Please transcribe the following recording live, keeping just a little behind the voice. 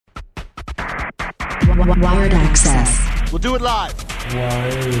Wired access. We'll do it live.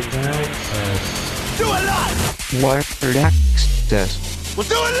 Wired access. Do it live. Wired access. We'll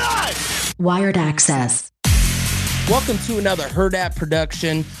do it live. Wired access. Welcome to another Hurrdat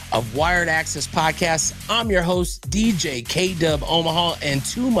production of Wired Access Podcast. I'm your host, DJ K-Dub Omaha, and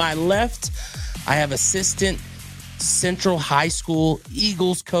to my left, I have assistant Central High School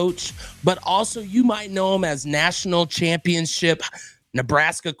Eagles coach, but also you might know him as national championship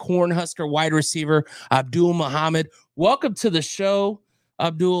Nebraska Cornhusker wide receiver, Abdul Muhammad. Welcome to the show,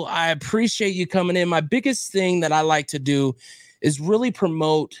 Abdul. I appreciate you coming in. My biggest thing that I like to do is really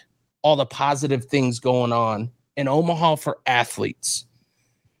promote all the positive things going on in Omaha for athletes,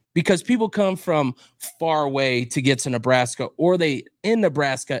 because people come from far away to get to Nebraska, or they in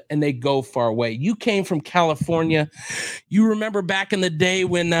Nebraska and they go far away. You came from California. You remember back in the day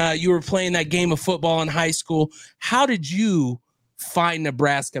when you were playing that game of football in high school. How did you find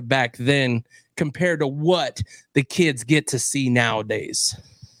Nebraska back then compared to what the kids get to see nowadays?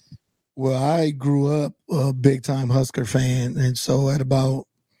 Well, I grew up a big-time Husker fan, and so at about...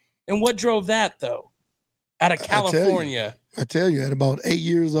 And what drove that, though, out of California? I tell you, at about 8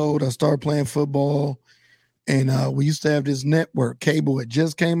 years old, I started playing football, and we used to have this network. Cable had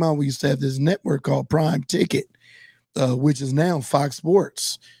just came out. We used to have this network called Prime Ticket, which is now Fox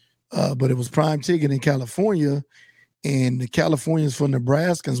Sports, but it was Prime Ticket in California, and the Californians for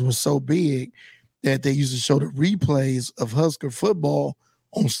Nebraskans were so big that they used to show the replays of Husker football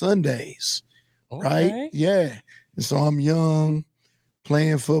on Sundays, right? Yeah. And so I'm young,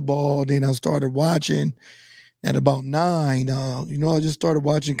 playing football. Then I started watching at about 9. I just started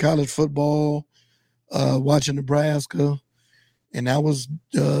watching college football, watching Nebraska. And that was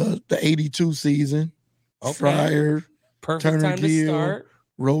the 82 season. Okay. Fryer, Perfect Turner time to Gill, start.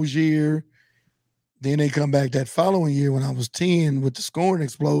 Rozier. Then they come back that following year when I was 10 with the scoring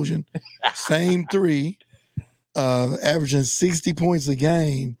explosion. Same 3, averaging 60 points a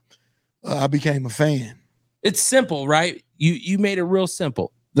game. I became a fan. It's simple, right? You made it real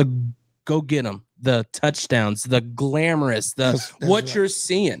simple. The go get them, the touchdowns, the glamorous, that's what right. You're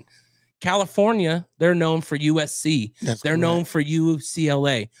seeing. California, they're known for USC. They're known for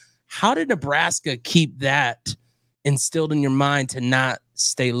UCLA. How did Nebraska keep that instilled in your mind to not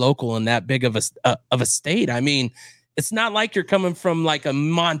stay local in that big of a state? I mean, it's not like you're coming from like a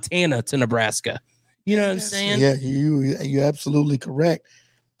Montana to Nebraska. You know what I'm saying? Yeah, you're absolutely correct.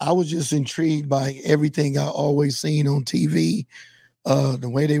 I was just intrigued by everything I always seen on TV, the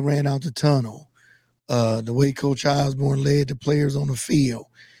way they ran out the tunnel, the way Coach Osborne led the players on the field,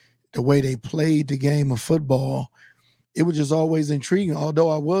 the way they played the game of football. It was just always intriguing, although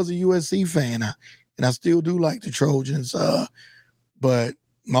I was a USC fan, and I still do like the Trojans. But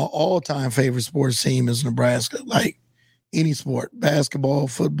my all-time favorite sports team is Nebraska. Like any sport, basketball,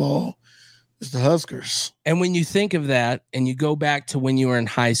 football, it's the Huskers. And when you think of that and you go back to when you were in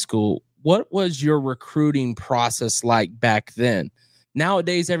high school, what was your recruiting process like back then?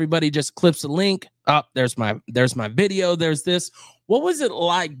 Nowadays, everybody just clips a link. Oh, there's my video. There's this. What was it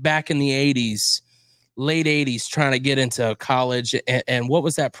like back in the 80s, late 80s, trying to get into college? And what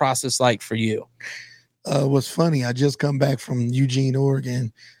was that process like for you? What's funny, I just come back from Eugene,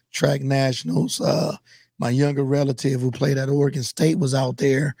 Oregon, track nationals. My younger relative who played at Oregon State was out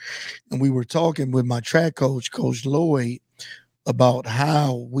there, and we were talking with my track coach, Coach Lloyd, about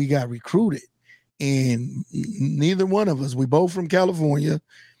how we got recruited. And neither one of us, we both from California,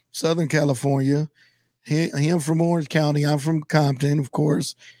 Southern California, him from Orange County, I'm from Compton, of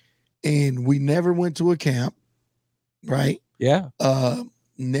course, and we never went to a camp, right? Yeah.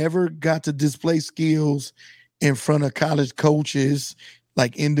 Never got to display skills in front of college coaches,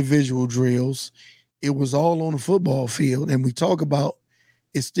 like individual drills. It was all on the football field. And we talk about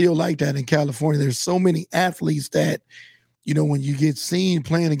it's still like that in California. There's so many athletes that, when you get seen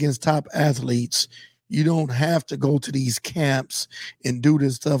playing against top athletes, you don't have to go to these camps and do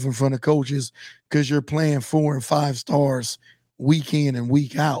this stuff in front of coaches because you're playing 4 and 5 stars week in and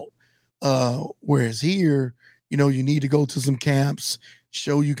week out. Whereas here, you need to go to some camps,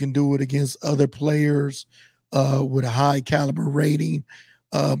 show you can do it against other players with a high caliber rating.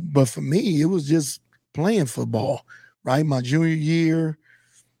 But for me, it was just playing football, right? My junior year,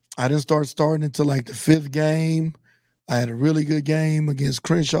 I didn't start starting until like the 5th game. I had a really good game against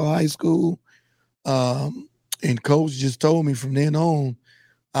Crenshaw High School. And coach just told me from then on,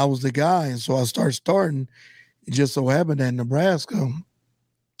 I was the guy. And so I started starting. It just so happened that Nebraska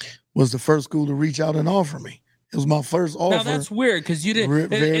was the first school to reach out and offer me. It was my first offer. Now that's weird because you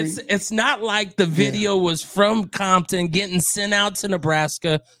didn't. It's not like the video was from Compton getting sent out to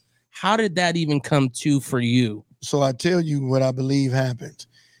Nebraska. How did that even come to for you? So I tell you what I believe happened.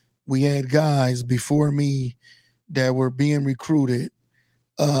 we had guys before me that were being recruited,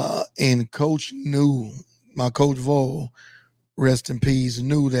 and coach knew, my coach Vol, rest in peace,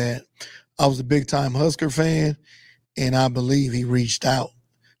 knew that I was a big time Husker fan, and I believe he reached out.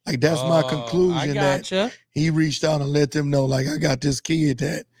 Like, that's my conclusion, that he reached out and let them know, like, I got this kid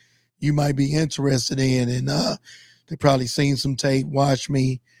that you might be interested in, and they probably seen some tape, watched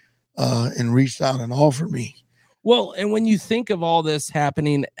me, and reached out and offered me. Well, and when you think of all this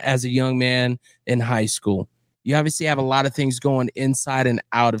happening as a young man in high school, you obviously have a lot of things going inside and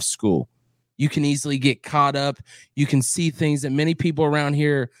out of school. You can easily get caught up. You can see things that many people around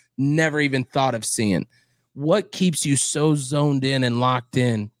here never even thought of seeing. What keeps you so zoned in and locked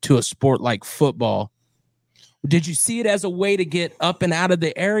in to a sport like football? Did you see it as a way to get up and out of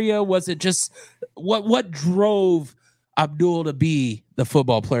the area? Was it just what drove Abdul to be the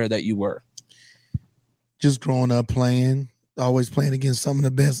football player that you were? Just growing up playing, always playing against some of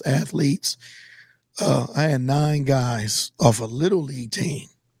the best athletes. I had 9 guys off a little league team.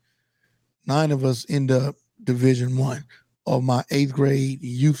 9 of us end up Division I of my 8th grade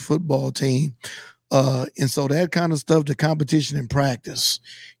youth football team. And so that kind of stuff, the competition in practice,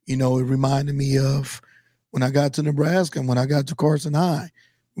 it reminded me of when I got to Nebraska and when I got to Carson High.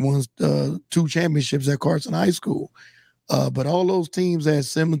 Won 2 championships at Carson High School. But all those teams had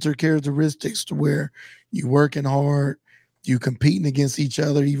similar characteristics to where you working hard, you competing against each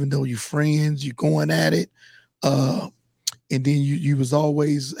other, even though you're friends, you going at it. And then you was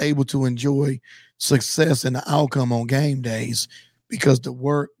always able to enjoy success and the outcome on game days because the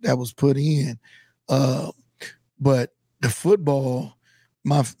work that was put in. But the football,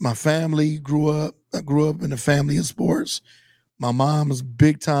 my family grew up in a family of sports. My mom was a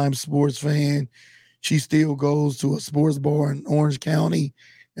big time sports fan. She still goes to a sports bar in Orange County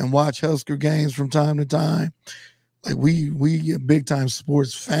and watch Husker games from time to time. Like we a big time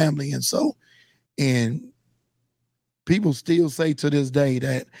sports family. And people still say to this day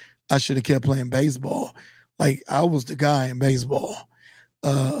that I should have kept playing baseball. Like, I was the guy in baseball.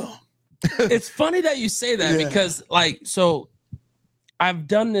 It's funny that you say that because, so I've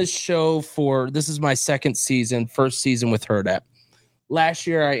done this show this is my second season, first season with Herd. Last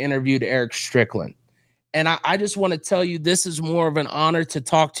year, I interviewed Eric Strickland. And I just want to tell you, this is more of an honor to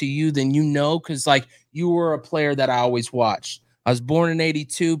talk to you than because, you were a player that I always watched. I was born in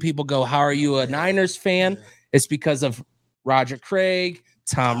 82. People go, how are you a Niners fan? It's because of Roger Craig,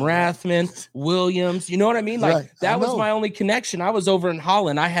 Tom Rathman, Williams. You know what I mean? That was my only connection. I was over in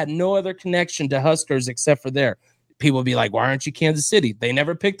Holland. I had no other connection to Huskers except for there. People would be like, why aren't you Kansas City? They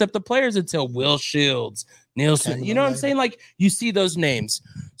never picked up the players until Will Shields, Nielsen. You know what I'm saying? You see those names.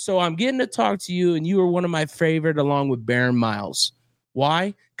 So I'm getting to talk to you, and you were one of my favorite along with Baron Miles.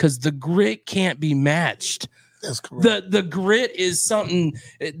 Why? Because the grit can't be matched. That's correct. The grit is something.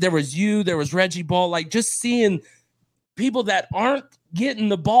 There was you, there was Reggie Ball. Just seeing people that aren't getting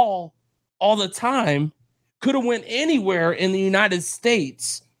the ball all the time could have went anywhere in the United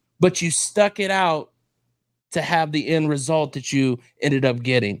States, but you stuck it out to have the end result that you ended up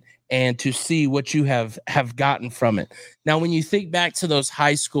getting and to see what you have gotten from it. Now, when you think back to those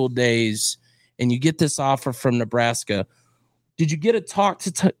high school days and you get this offer from Nebraska, did you get to talk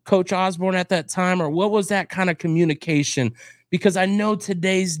to Coach Osborne at that time, or what was that kind of communication? Because I know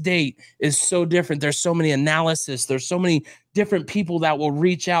today's date is so different. There's so many analysis. There's so many different people that will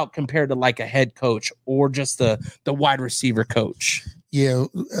reach out compared to a head coach or just the wide receiver coach. Yeah,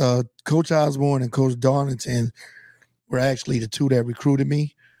 Coach Osborne and Coach Darlington were actually the 2 that recruited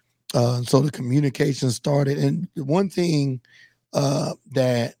me. So the communication started. And the one thing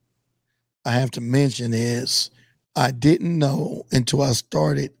that I have to mention is I didn't know until I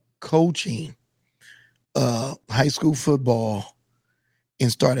started coaching high school football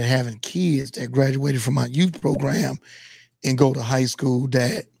and started having kids that graduated from my youth program and go to high school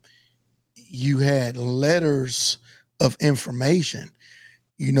that you had letters of information.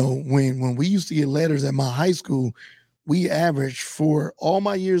 When we used to get letters at my high school, we averaged, for all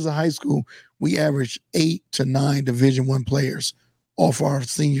my years of high school, we averaged 8 to 9 Division I players off our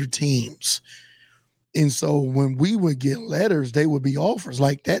senior teams. And so when we would get letters, they would be offers.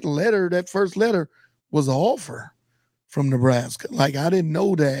 Like that first letter was an offer from Nebraska. I didn't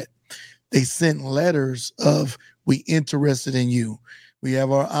know that they sent letters of, we interested in you. We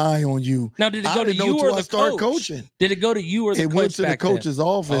have our eye on you. Now, did it go to you or the coach? Coaching. Did it go to you or the coach? It went to the coach's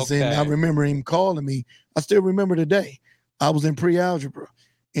office, and I remember him calling me. I still remember the day. I was in pre-algebra,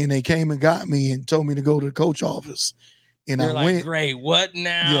 and they came and got me and told me to go to the coach office. And I went. Great. What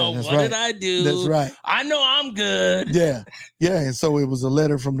now? Yeah, what did I do? That's right. I know I'm good. Yeah. Yeah. And so it was a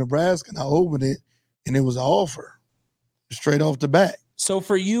letter from Nebraska, and I opened it, and it was an offer straight off the bat. So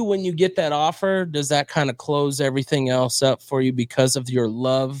for you, when you get that offer, does that kind of close everything else up for you because of your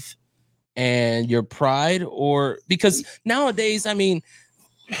love and your pride? Or because nowadays, I mean,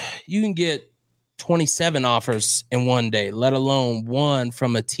 you can get 27 offers in one day, let alone one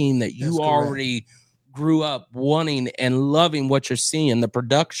from a team that you already grew up wanting and loving what you're seeing, the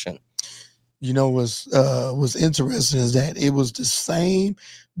production. You know, what's interesting is that it was the same,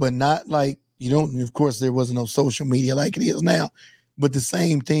 but not like, of course, there wasn't no social media like it is now, but the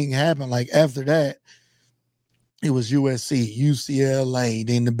same thing happened. Like after that, it was USC, UCLA,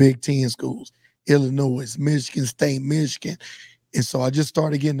 then the Big Ten schools, Illinois, Michigan State, Michigan. And so I just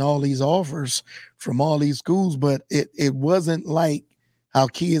started getting all these offers from all these schools, but it wasn't like how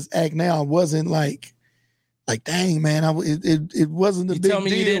kids act now. It wasn't like dang, man, it wasn't a big deal. You tell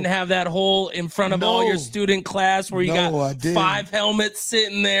me you didn't have that hole in front of all your student class where you got 5 helmets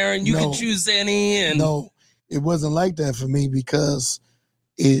sitting there and you could choose any. And no, it wasn't like that for me because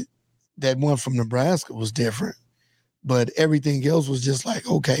that one from Nebraska was different, but everything else was just like,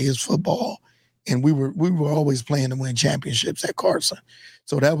 okay, it's football. And we were always playing to win championships at Carson.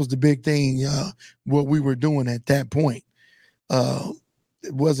 So that was the big thing, what we were doing at that point.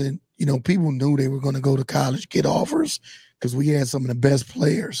 It wasn't, people knew they were going to go to college, get offers, because we had some of the best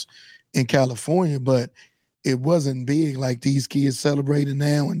players in California, but it wasn't big like these kids celebrating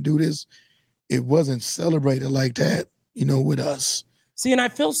now and do this. It wasn't celebrated like that, with us. See, and I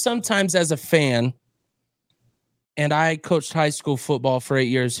feel sometimes as a fan, and I coached high school football for 8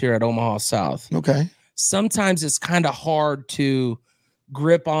 years here at Omaha South. Okay. Sometimes it's kind of hard to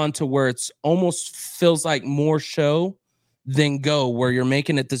grip onto where it's almost feels like more show than go, where you're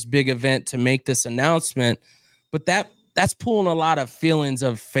making it this big event to make this announcement. But that's pulling a lot of feelings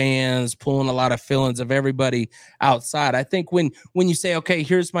of fans, pulling a lot of feelings of everybody outside. I think when you say, okay,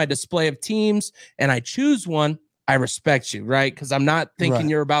 here's my display of teams and I choose one, I respect you, right? Because I'm not thinking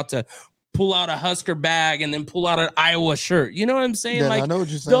you're about to pull out a Husker bag and then pull out an Iowa shirt. You know what I'm saying? Yeah, like I know what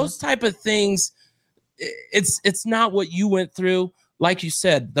you're saying. Those type of things, it's not what you went through. Like you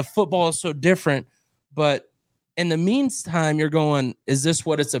said, the football is so different, but in the meantime, you're going, is this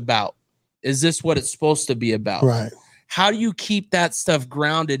what it's about? Is this what it's supposed to be about? Right. How do you keep that stuff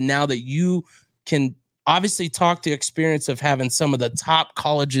grounded now that you can obviously talk the experience of having some of the top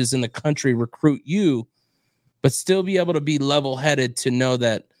colleges in the country recruit you, but still be able to be level-headed to know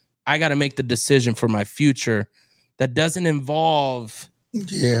that I got to make the decision for my future that doesn't involve.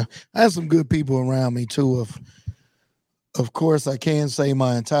 Yeah, I had some good people around me too. Of course, I can say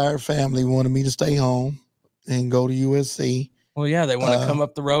my entire family wanted me to stay home and go to USC. Well, yeah, they want to come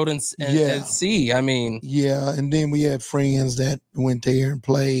up the road and see. I mean, yeah, and then we had friends that went there and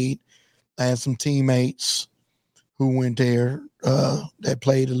played. I had some teammates who went there that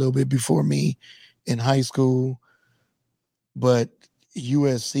played a little bit before me in high school, but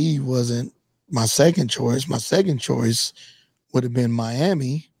USC wasn't my second choice. My second choice would have been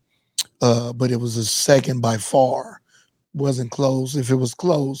Miami, but it was a second by far. Wasn't close. If it was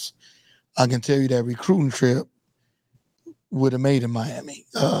close, I can tell you that recruiting trip would have made in Miami.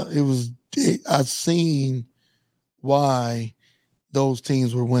 I've seen why those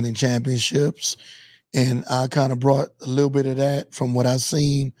teams were winning championships, and I kind of brought a little bit of that from what I've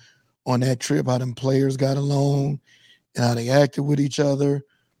seen on that trip, how them players got along and how they acted with each other.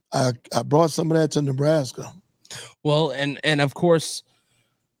 I brought some of that to Nebraska. Well, and of course,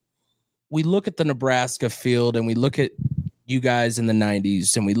 we look at the Nebraska field and we look at you guys in the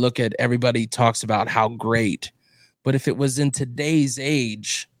 90s and we look at everybody talks about how great. But if it was in today's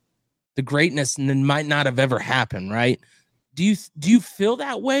age, the greatness might not have ever happened, right? Do you feel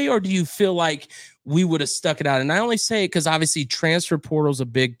that way, or do you feel like we would have stuck it out? And I only say it because obviously transfer portal is a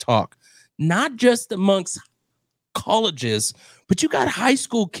big talk, not just amongst colleges, but you got high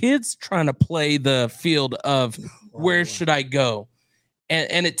school kids trying to play the field of where should I go?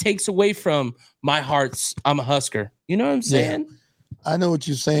 And it takes away from my heart's, I'm a Husker. You know what I'm saying? Yeah, I know what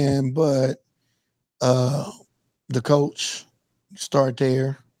you're saying, but the coach, start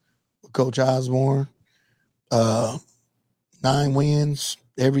there with Coach Osborne, 9 wins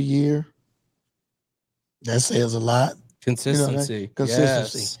every year. That says a lot. Consistency.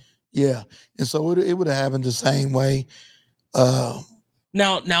 Consistency. Yes. Yeah. And so it would have happened the same way. Now,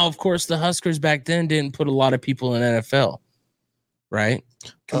 of course, the Huskers back then didn't put a lot of people in NFL, right?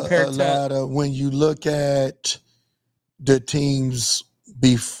 Compared to when you look at the teams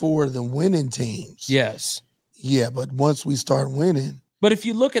before the winning teams. Yes. Yeah, but once we start winning. But if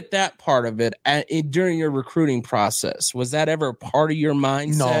you look at that part of it during your recruiting process, was that ever part of your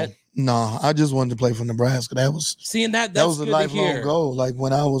mindset? No, I just wanted to play for Nebraska. That was that was a lifelong goal. Like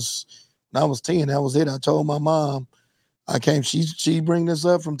when I was 10, that was it. I told my mom, She bring this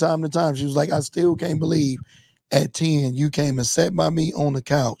up from time to time. She was like, I still can't believe at 10 you came and sat by me on the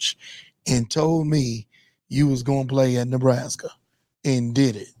couch and told me you was going to play at Nebraska and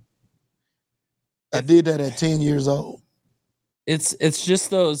did it. I did that at 10 years old. It's just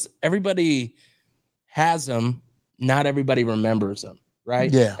those, everybody has them, not everybody remembers them, right?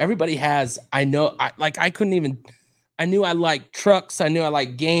 Yeah. Everybody has, I knew I liked trucks, I knew I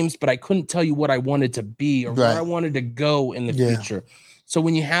liked games, but I couldn't tell you what I wanted to be or where I wanted to go in the future. So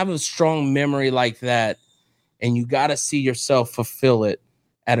when you have a strong memory like that and you got to see yourself fulfill it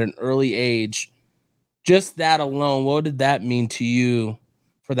at an early age, just that alone, what did that mean to you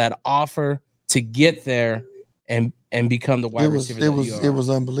for that offer to get there and become the wide receiver that you are? It was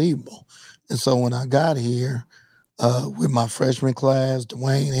unbelievable. And so when I got here with my freshman class,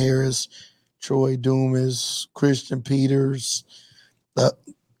 Dwayne Harris, Troy Dumas, Christian Peters,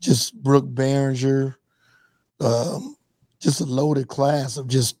 just Brooke Behringer, just a loaded class of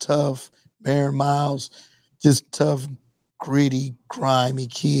just tough, Baron Miles, just tough, gritty, grimy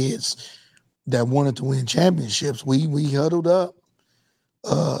kids that wanted to win championships. We huddled up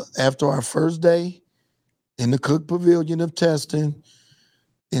after our first day in the Cook Pavilion of testing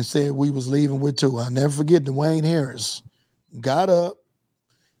and said we was leaving with 2. I'll never forget Dwayne Harris got up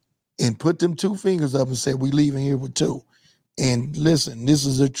and put them 2 fingers up and said, we leaving here with 2. And listen, this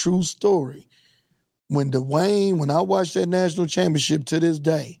is a true story. When I watched that national championship to this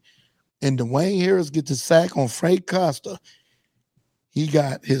day, and Dwayne Harris gets the sack on Frank Costa, he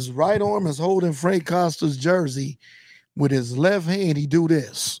got his right arm is holding Frank Costa's jersey. With his left hand, he do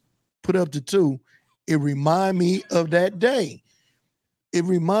this, put up the 2. It remind me of that day. It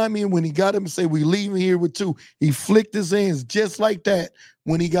remind me when he got him and say, we leaving here with 2. He flicked his hands just like that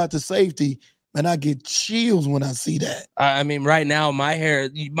when he got to safety. Man, I get chills when I see that. I mean, right now my hair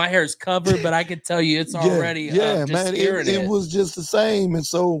is covered, but I can tell you it's already just man. It was just the same. And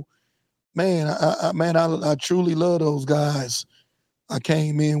so, man, I truly love those guys. I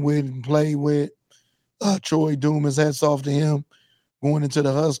came in with and played with. Troy Dumas, hats off to him, going into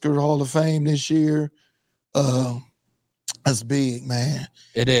the Huskers Hall of Fame this year. That's big, man.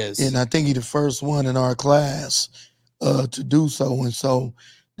 It is. And I think he's the first one in our class to do so. And so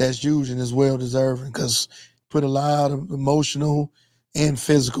that's huge and is well deserving because put a lot of emotional and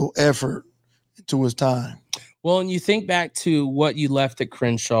physical effort into his time. Well, and you think back to what you left at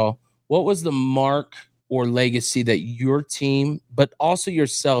Crenshaw, what was the mark or legacy that your team, but also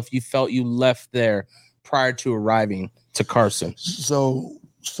yourself, you felt you left there prior to arriving to Carson? So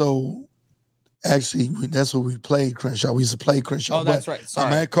actually, that's what we played Crenshaw. We used to play Crenshaw. Oh, that's right. Sorry.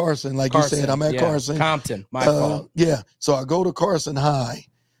 I'm at Carson, like you said. I'm at Carson. Compton, my fault. Yeah. So I go to Carson High,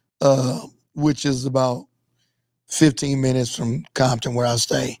 which is about 15 minutes from Compton, where I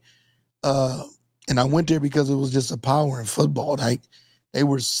stay. And I went there because it was just a power in football. Like they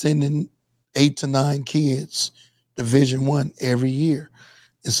were sending 8 to 9 kids Division I every year.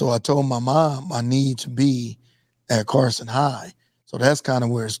 And so I told my mom I need to be at Carson High. So that's kind of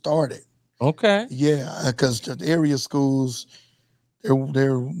where it started. Okay. Yeah, because the area schools,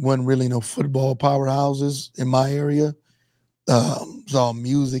 there wasn't really no football powerhouses in my area. It was all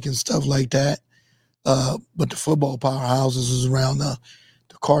music and stuff like that. But the football powerhouses was around the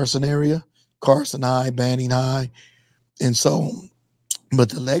Carson area, Carson High, Banning High. And so, but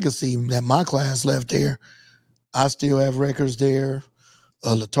the legacy that my class left there, I still have records there.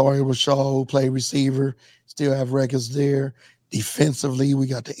 Lataria Rashaw, who played receiver, still have records there. Defensively, we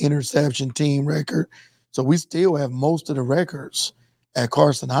got the interception team record. So we still have most of the records at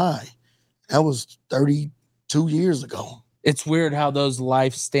Carson High. That was 32 years ago. It's weird how those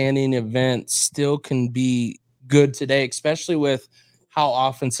life-standing events still can be good today, especially with how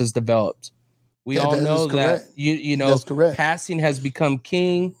offense has developed. We all know that, you know, passing has become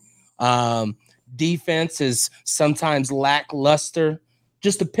king. Defense is sometimes lackluster.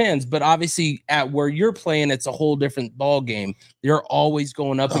 Just depends, but obviously at where you're playing, it's a whole different ball game. You're always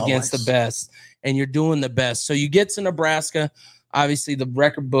going up against the best, and you're doing the best. So you get to Nebraska. Obviously, the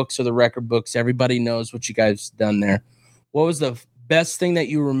record books are the record books. Everybody knows what you guys done there. What was the best thing that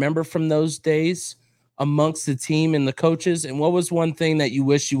you remember from those days amongst the team and the coaches? And what was one thing that you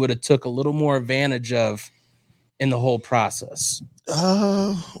wish you would have took a little more advantage of in the whole process?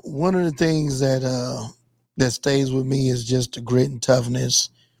 One of the things that stays with me is just the grit and toughness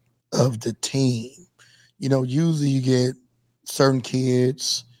of the team. You know, usually you get certain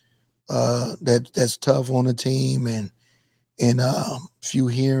kids that's tough on the team and a few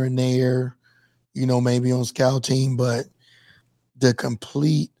here and there, you know, maybe on scout team, but the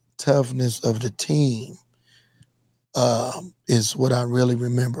complete toughness of the team is what I really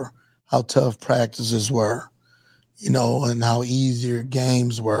remember, how tough practices were. and how easier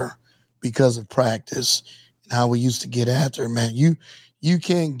games were because of practice and how we used to get after it, man. You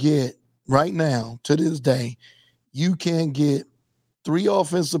can't get, right now, to this day, you can't get 3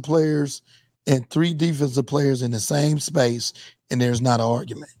 offensive players and 3 defensive players in the same space, and there's not an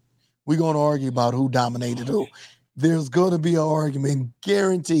argument. We're going to argue about who dominated who. There's going to be an argument,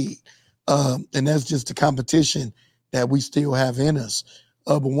 guaranteed. And that's just the competition that we still have in us.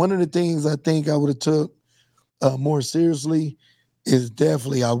 But one of the things I think I would have took more seriously is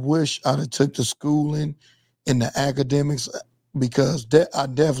definitely, I wish I'd have took the schooling and the academics, because I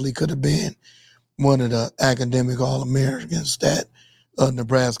definitely could have been one of the academic All-Americans that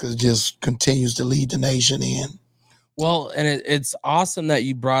Nebraska just continues to lead the nation in. Well, and it's awesome that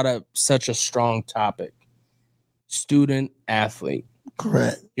you brought up such a strong topic. Student athlete.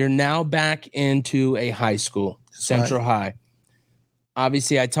 Correct. You're now back into a high school, That's Central right. High.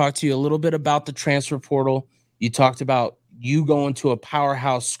 Obviously, I talked to you a little bit about the transfer portal. You talked about you going to a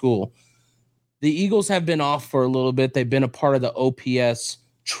powerhouse school. The Eagles have been off for a little bit. They've been a part of the OPS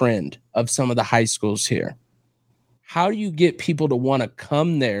trend of some of the high schools here. How do you get people to want to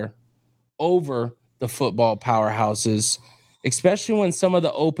come there over the football powerhouses, especially when some of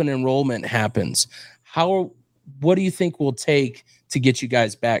the open enrollment happens? What do you think will take to get you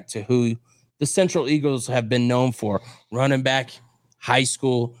guys back to who the Central Eagles have been known for? Running back high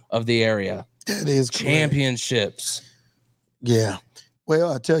school of the area. That is correct. Championships. Yeah.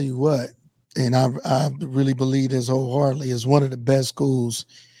 Well, I tell you what, and I really believe this wholeheartedly, is one of the best schools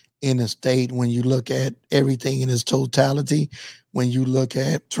in the state when you look at everything in its totality. When you look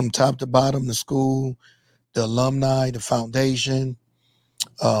at from top to bottom, the school, the alumni, the foundation,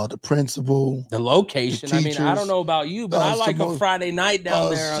 the principal, the location. the I mean, I teachers. don't know about you, but I It's like the a most- Friday night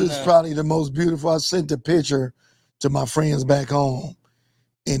down there. It's probably the most beautiful. I sent a picture to my friends back home,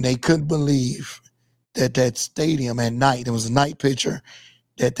 and they couldn't believe that stadium at night, it was a night picture,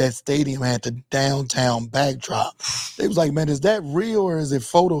 that stadium had the downtown backdrop. They was like, man, is that real or is it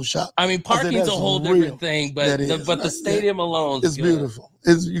Photoshop? I mean, parking's that's a whole real. different thing, but That is. the stadium alone is It's beautiful.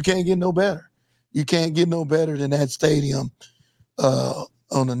 You can't get no better. You can't get no better than that stadium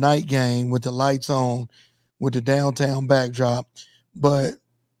on a night game with the lights on, with the downtown backdrop. But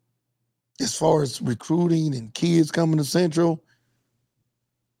as far as recruiting and kids coming to Central,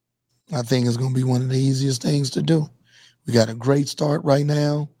 I think it's going to be one of the easiest things to do. We got a great start right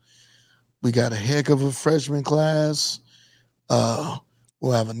now. We got a heck of a freshman class.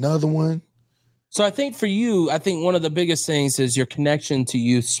 We'll have another one. So I think for you, one of the biggest things is your connection to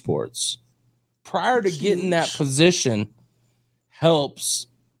youth sports. Prior to getting that position helps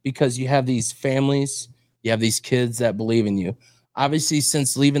because you have these families, you have these kids that believe in you. Obviously,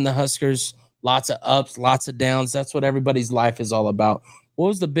 since leaving the Huskers, lots of ups, lots of downs. That's what everybody's life is all about. What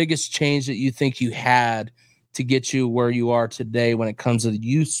was the biggest change that you think you had to get you where you are today when it comes to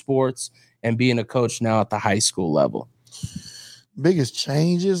youth sports and being a coach now at the high school level? Biggest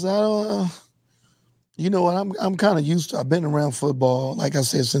changes? I don't. You know what? I'm kind of used to. I've been around football, like I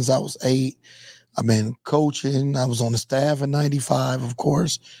said, since I was 8. I've been coaching. I was on the staff in '95, of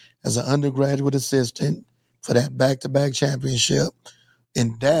course, as an undergraduate assistant for that back-to-back championship,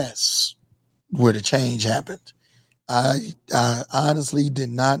 and that's where the change happened. I honestly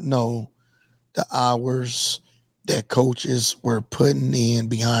did not know the hours that coaches were putting in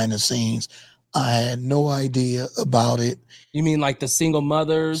behind the scenes. I had no idea about it. You mean like the single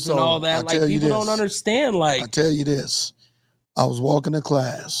mothers and all that? Like people don't understand. Like I tell you this, I was walking to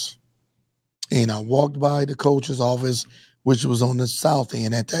class, and I walked by the coach's office, which was on the south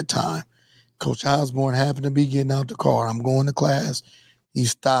end at that time. Coach Osborne happened to be getting out the car. I'm going to class. He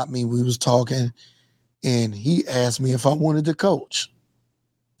stopped me. We was talking, and he asked me if I wanted to coach,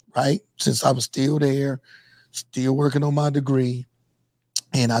 right? Since I was still there, still working on my degree.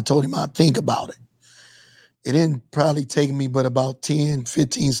 And I told him I'd think about it. It didn't probably take me but about 10,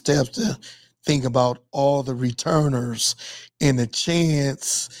 15 steps to think about all the returners and the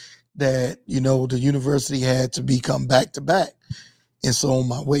chance that, the university had to become back-to-back. And so on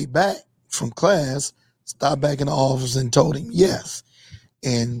my way back from class, stopped back in the office and told him yes.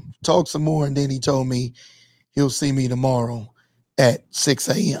 And talked some more, and then he told me he'll see me tomorrow at 6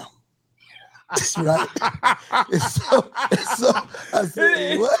 a.m. That's right. and so I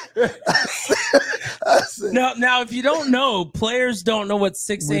said, what? I said, now, if you don't know, players don't know what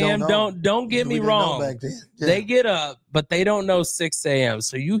 6 a.m. Don't get me wrong. Back then. Yeah. They get up, but they don't know 6 a.m.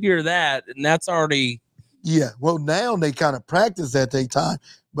 So you hear that, and that's already. Yeah. Well, now they kind of practice at their time,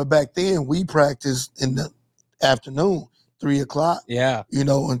 but back then we practiced in the afternoon, 3 o'clock. Yeah.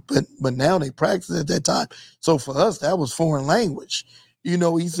 But now they practice at that time. So for us, that was foreign language. He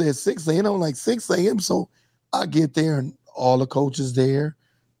said 6 a.m. I'm like 6 a.m. So I get there and all the coaches there,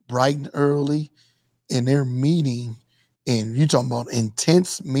 bright and early, and they're meeting. And you talking about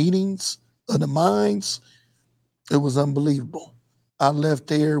intense meetings of the minds. It was unbelievable. I left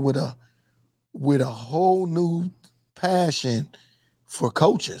there with a whole new passion for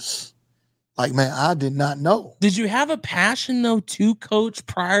coaches. Like, man, I did not know. Did you have a passion though to coach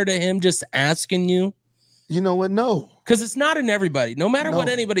prior to him just asking you? You know what? No. Because it's not in everybody. No matter what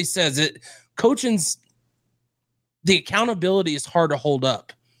anybody says, coaching's the accountability is hard to hold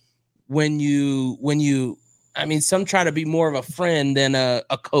up when you I mean, some try to be more of a friend than a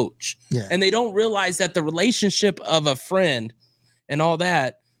coach. Yeah. And they don't realize that the relationship of a friend and all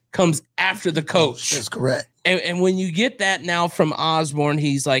that comes after the coach. That's correct. And when you get that now from Osborne,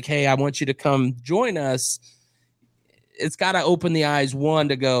 he's like, hey, I want you to come join us. It's got to open the eyes, one,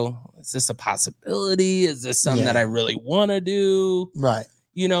 to go, is this a possibility? Is this something that I really want to do? Right.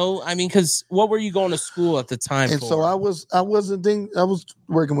 You know, I mean, because what were you going to school at the time and for? so I was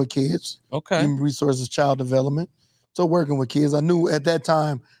working with kids. Okay. Human resources, child development. So working with kids. I knew at that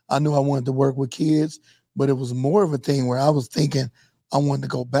time, I wanted to work with kids, but it was more of a thing where I was thinking I wanted to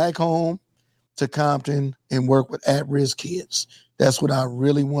go back home to Compton and work with at-risk kids. That's what I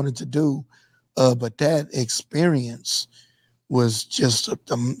really wanted to do. But that experience was just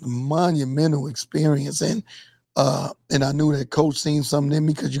a monumental experience. And I knew that coach seen something in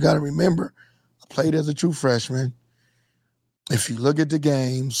me, because you got to remember, I played as a true freshman. If you look at the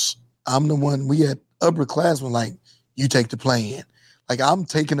games, I'm the one, we had upperclassmen like, you take the play in. Like, I'm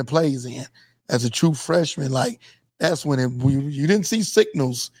taking the plays in as a true freshman. Like, that's when you didn't see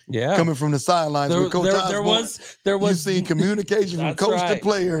signals coming from the sidelines with Coach Osborne. There was You see communication from coach to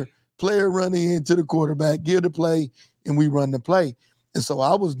player running into the quarterback, give the play, and we run the play. And so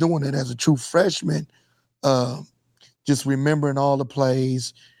I was doing it as a true freshman, just remembering all the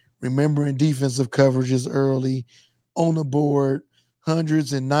plays, remembering defensive coverages early, on the board,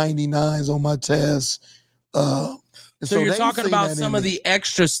 100s and 99s on my tests. So you're talking about some of the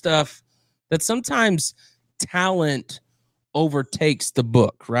extra stuff that sometimes talent overtakes the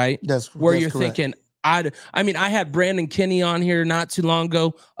book, right? That's you're correct. Thinking, I had Brandon Kinney on here not too long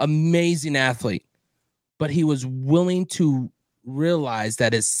ago, amazing athlete, but he was willing to realize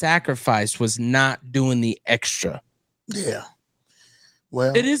that his sacrifice was not doing the extra. Yeah.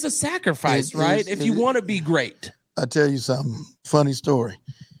 Well, it is a sacrifice, right? If you want to be great. I'll tell you something, funny story.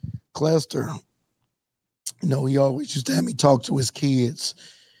 Clester, he always used to have me talk to his kids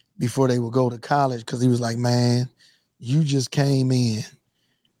before they would go to college, because he was like, man, you just came in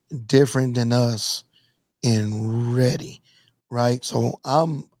different than us and ready, right? So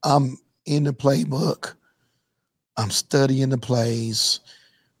I'm in the playbook. I'm studying the plays.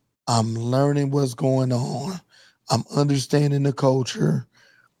 I'm learning what's going on. I'm understanding the culture.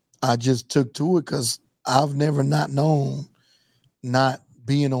 I just took to it because I've never not known not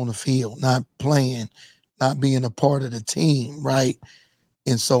being on the field, not playing, not being a part of the team, right?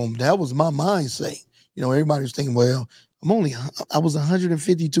 And so that was my mindset. Everybody was thinking, well, I was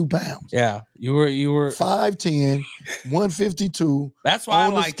 152 pounds. Yeah, you were 5'10", 152. That's why I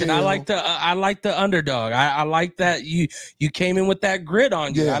liked it. I like the underdog. I like that you came in with that grit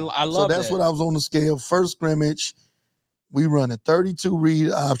on you. Yeah. I love So that's what I was on the scale. First scrimmage, we run a 32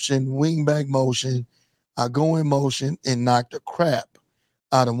 read option, wing back motion. I go in motion and knock the crap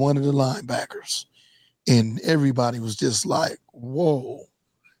out of one of the linebackers. And everybody was just like, whoa.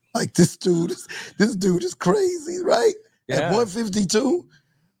 Like, this dude is crazy, right? Yeah. At 152.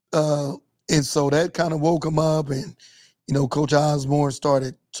 And so that kind of woke him up. And, Coach Osborne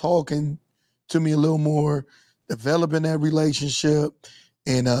started talking to me a little more, developing that relationship.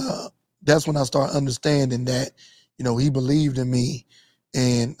 And that's when I started understanding that, he believed in me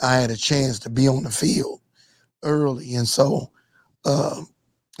and I had a chance to be on the field early. And so,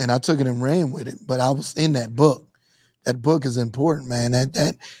 and I took it and ran with it. But I was in that book. That book is important, man.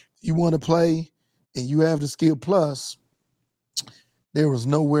 That you want to play and you have the skill. Plus, there was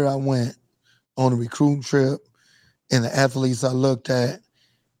nowhere I went on a recruiting trip and the athletes I looked at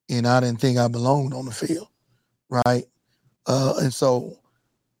and I didn't think I belonged on the field, right? And so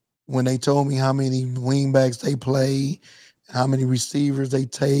when they told me how many wingbacks they play, how many receivers they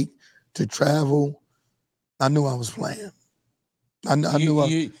take to travel, I knew I was playing. I knew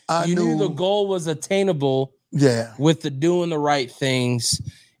the goal was attainable. Yeah, with the doing the right things,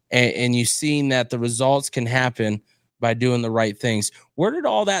 and you seen that the results can happen by doing the right things. Where did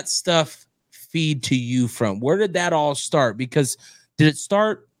all that stuff feed to you from? Where did that all start? Because did it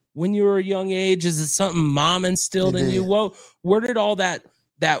start when you were a young age? Is it something mom instilled in you? Well, where did all that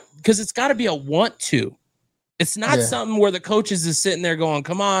because it's got to be a want to. It's not something where the coaches is sitting there going,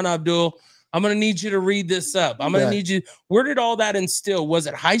 come on, Abdul, I'm going to need you to read this up. I'm going to need you. Where did all that instill? Was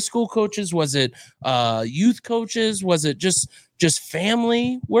it high school coaches? Was it youth coaches? Was it just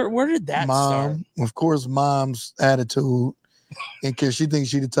family? Where did that start? Of course, mom's attitude, because she thinks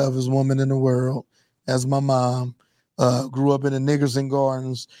she's the toughest woman in the world. As my mom grew up in the Nickerson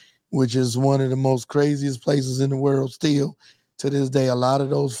Gardens, which is one of the most craziest places in the world still to this day. A lot of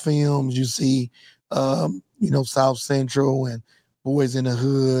those films you see, South Central and Boys in the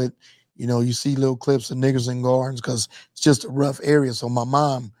Hood, you see little clips of Nickerson Gardens because it's just a rough area. So my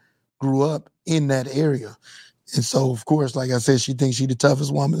mom grew up in that area. And so, of course, like I said, she thinks she's the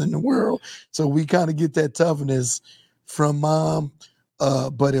toughest woman in the world. So we kind of get that toughness from mom.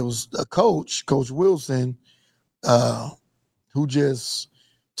 But it was a Coach Wilson, who just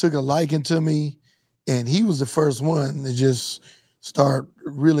took a liking to me. And he was the first one to just start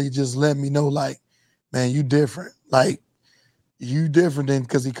really just letting me know, like, man, you different. Like, you different than,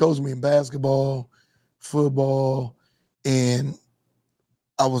 because he coached me in basketball, football, and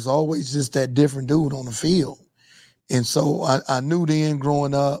I was always just that different dude on the field. And so I knew then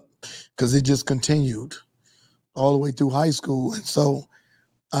growing up, because it just continued all the way through high school. And so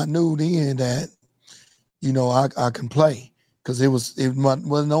I knew then that, I can play, because it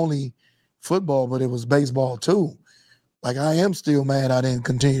wasn't only football, but it was baseball too. Like, I am still mad I didn't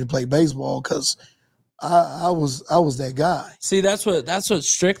continue to play baseball, because I was that guy. See, that's what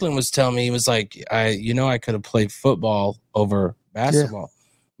Strickland was telling me. He was like, I could have played football over basketball,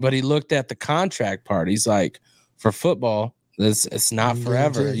 but he looked at the contract part. He's like, for football, it's not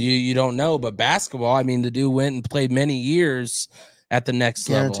forever. You don't know, but basketball, I mean, the dude went and played many years at the next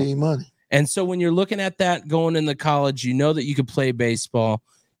level. Guaranteed money. And so when you're looking at that going into college, you know that you could play baseball,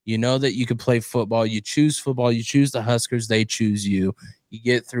 you know that you could play football. You choose football, you choose the Huskers, they choose you. You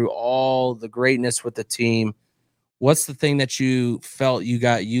get through all the greatness with the team. What's the thing that you felt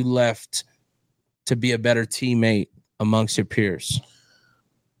you left to be a better teammate amongst your peers?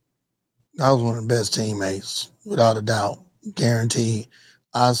 I was one of the best teammates, without a doubt, guaranteed.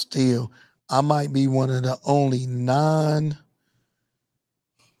 I might be one of the only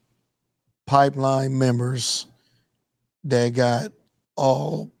non-pipeline members that got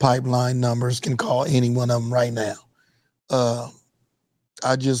all pipeline numbers, can call any one of them right now. I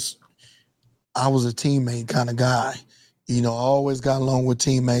was a teammate kind of guy. I always got along with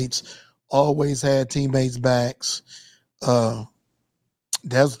teammates, always had teammates' backs.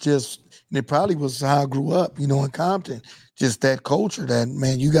 That's just, and it probably was how I grew up, in Compton. Just that culture that,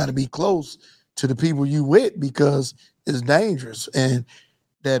 man, you got to be close to the people you with, because it's dangerous. And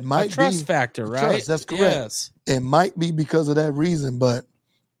that might be trust factor, right? Trust, that's correct. Yes. It might be because of that reason, but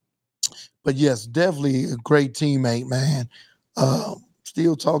yes, definitely a great teammate, man.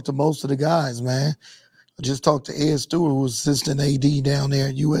 Still talk to most of the guys, man. I just talked to Ed Stewart, who's assistant AD down there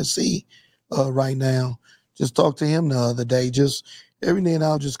at USC right now. Just talked to him the other day. Just every day and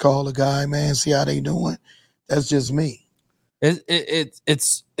I'll just call a guy, man, see how they doing. That's just me.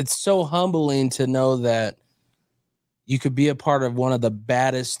 It's so humbling to know that you could be a part of one of the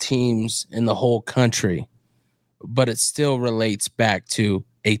baddest teams in the whole country, but it still relates back to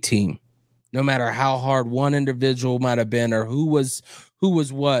a team. No matter how hard one individual might have been or who was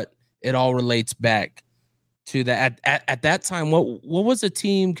what, it all relates back to that. At that time, what was the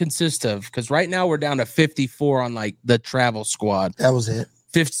team consist of? Because right now we're down to 54 on like the travel squad. That was it.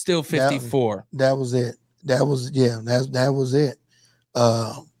 Still 54. That was it. That was it.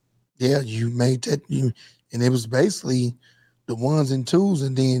 You made that, and it was basically the ones and twos,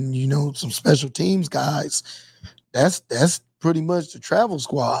 and then some special teams guys. That's pretty much the travel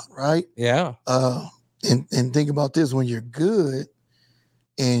squad, right? Yeah. And think about this: when you're good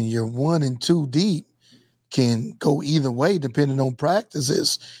and you're 1 and 2 deep, can go either way depending on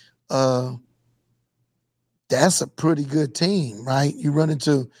practices. That's a pretty good team, right? You run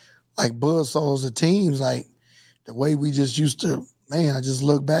into like buzzsaws of teams, like the way we just used to. Man, I just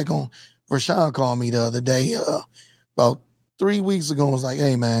look back on. Rashawn called me the other day, about 3 weeks ago. And was like,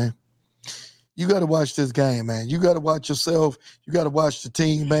 "Hey, man, you got to watch this game, man. You got to watch yourself. You got to watch the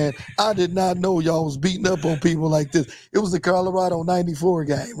team, man. I did not know y'all was beating up on people like this. It was the Colorado 94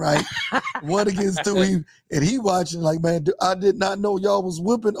 game, right? 1 against 2. He watching like, man, I did not know y'all was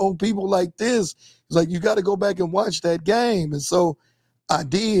whipping on people like this. It's like, you got to go back and watch that game." And so I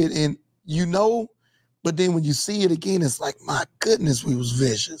did, and but then when you see it again, it's like, my goodness, we was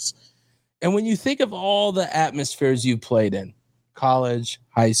vicious. And when you think of all the atmospheres you played in, college,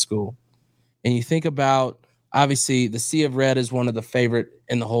 high school, and you think about, obviously, the Sea of Red is one of the favorite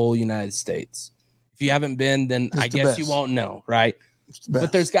in the whole United States. If you haven't been, then I guess you won't know, right?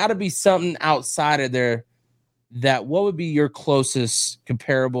 But there's got to be something outside of there that what would be your closest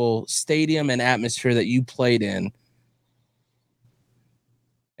comparable stadium and atmosphere that you played in?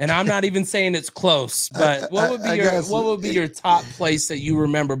 And I'm not even saying it's close, but what would be your top place that you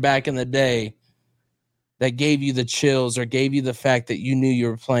remember back in the day that gave you the chills or gave you the fact that you knew you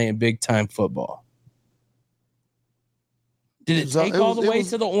were playing big time football? Did it take all the way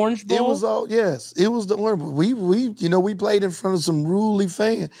to the Orange Bowl? It was all, yes. It was the Orange Bowl. We played in front of some ruly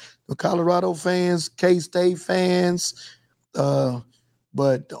fans, the Colorado fans, K-State fans.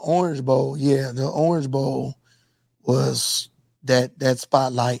 But the Orange Bowl, was that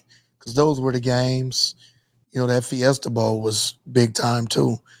spotlight, because those were the games. That Fiesta Bowl was big time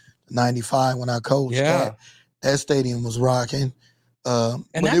too. 95 when I coached. Yeah. That stadium was rocking. And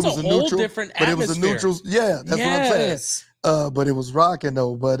that's a whole different atmosphere. But it was a neutral. Yeah, that's what I'm saying. But it was rocking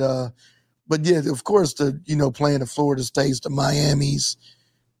though. But yeah, of course, playing the Florida States, the Miamis,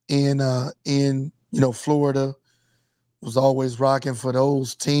 in Florida was always rocking for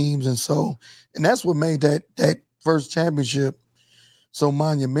those teams, and that's what made that first championship so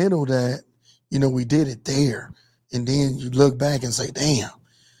monumental, that we did it there. And then you look back and say, damn,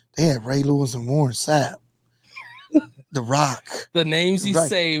 they had Ray Lewis and Warren Sapp. The Rock. The names you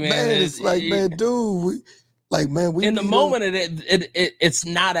say, man. It's like, man, dude, we in the moment it's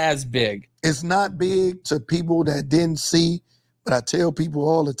not as big. It's not big to people that didn't see, but I tell people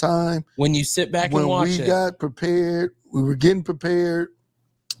all the time, when you sit back and watch it. When we got prepared, we were getting prepared,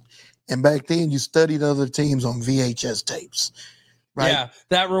 and back then you studied other teams on VHS tapes. Right? Yeah,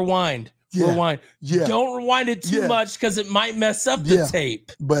 that rewind. Yeah. Rewind. Yeah. Don't rewind it too much, because it might mess up the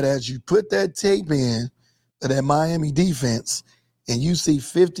tape. But as you put that tape in of that Miami defense, and you see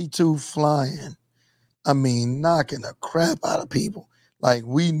 52 flying, knocking the crap out of people. Like,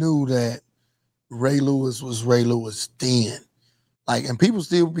 we knew that Ray Lewis was Ray Lewis then. And people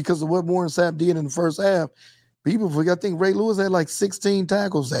still, because of what Warren Sapp did in the first half, people forget. I think Ray Lewis had like 16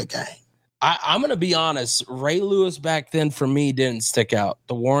 tackles that game. I'm going to be honest. Ray Lewis back then for me didn't stick out.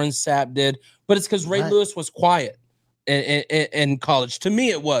 The Warren Sapp did, but it's because Ray Lewis was quiet in college. To me,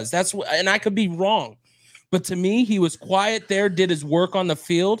 it was. And I could be wrong, but to me, he was quiet there, did his work on the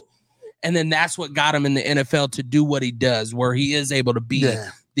field, and then that's what got him in the NFL to do what he does, where he is able to be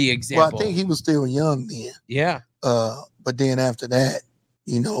the example. Well, I think he was still young then. Yeah. But then after that,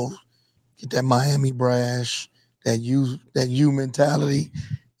 get that Miami brash, that you mentality.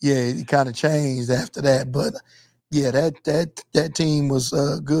 Yeah, it kind of changed after that. But yeah, that team was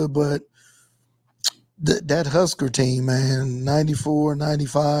good. But that Husker team, man, 94,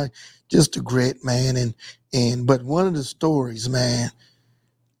 95, just the grit, man. But one of the stories, man,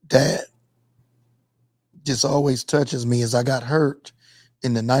 that just always touches me is I got hurt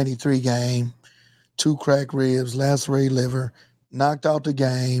in the 93 game, 2 cracked ribs, lacerated liver, knocked out the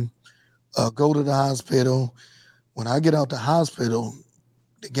game, go to the hospital. When I get out the hospital,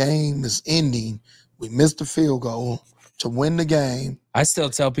 the game is ending. We missed the field goal to win the game. I still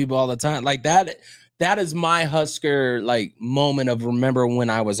tell people all the time, like that is my Husker moment of remember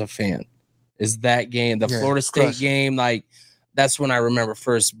when I was a fan. Is that game, the Florida State game, that's when I remember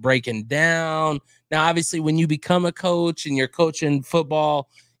first breaking down. Now, obviously, when you become a coach and you're coaching football,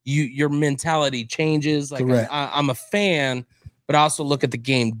 your mentality changes. I'm a fan, but I also look at the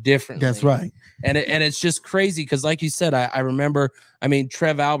game differently. That's right. And it's just crazy because, like you said, I remember,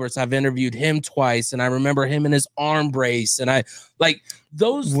 Trev Alberts, I've interviewed him twice, and I remember him in his arm brace. And I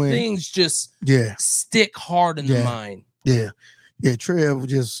those things just stick hard in the mind. Yeah. Yeah, Trev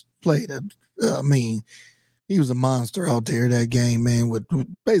just played he was a monster out there that game, man, with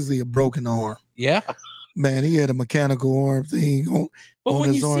basically a broken arm. Yeah. Man, he had a mechanical arm thing on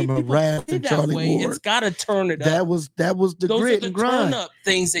his arm, a wrap and Charlie Ward. It's got to turn it up. That was the Those grit are the and grind. Turn up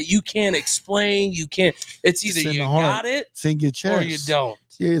things that you can't explain. You can't. It's either you got it, it's in your chest, or you don't.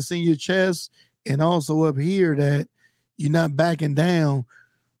 Yeah, it's in your chest, and also up here that you're not backing down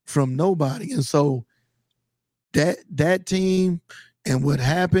from nobody. And so that team and what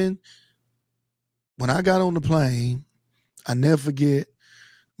happened when I got on the plane, I never forget.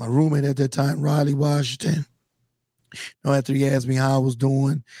 My roommate at that time, Riley Washington, after he asked me how I was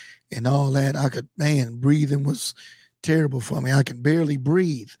doing and all that, breathing was terrible for me. I could barely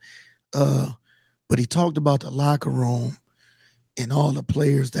breathe. But he talked about the locker room and all the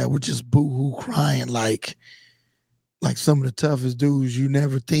players that were just boo-hoo crying like some of the toughest dudes you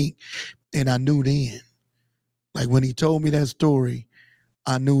never think. And I knew then, when he told me that story,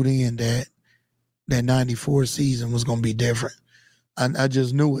 I knew then that 94 season was going to be different. I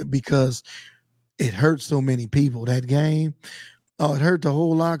just knew it because it hurt so many people. That game, it hurt the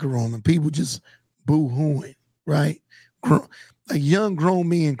whole locker room, and people just boo-hooing, right? Like young grown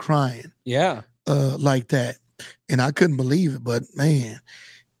men crying. Yeah. Like that. And I couldn't believe it, but man,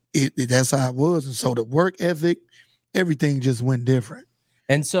 that's how it was. And so the work ethic, everything just went different.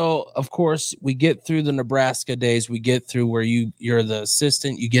 And so, of course, we get through the Nebraska days. We get through where you're the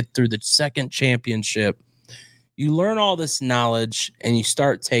assistant. You get through the second championship. You learn all this knowledge, and you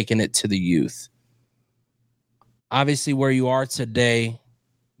start taking it to the youth. Obviously, where you are today,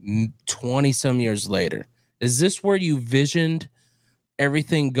 20-some years later, is this where you visioned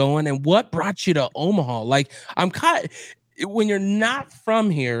everything going? And what brought you to Omaha? Like, when you're not from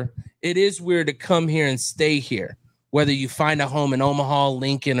here, it is weird to come here and stay here. Whether you find a home in Omaha,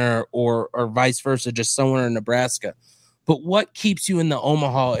 Lincoln, or vice versa, just somewhere in Nebraska. But what keeps you in the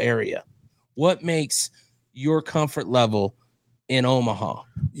Omaha area? What makes your comfort level in Omaha?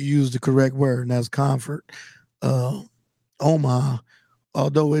 You use the correct word, and that's comfort. Omaha,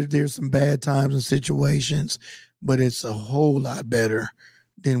 although there's some bad times and situations, but it's a whole lot better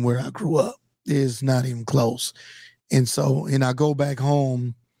than where I grew up. It's not even close. And I go back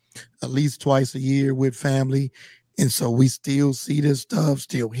home at least twice a year with family. And so we still see this stuff,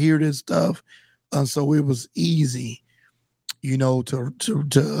 still hear this stuff. So it was easy,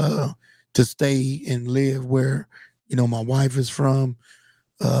 to stay and live where, my wife is from,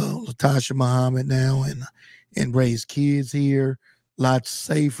 Latasha Muhammad now, and raise kids here, lots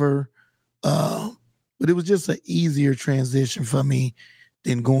safer. But it was just an easier transition for me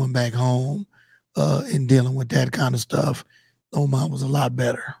than going back home and dealing with that kind of stuff. Omaha was a lot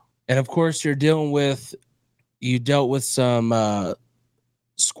better. And of course, you dealt with some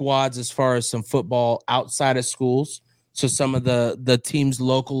squads as far as some football outside of schools. So some of the teams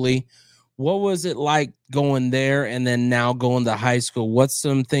locally. What was it like going there and then now going to high school? What's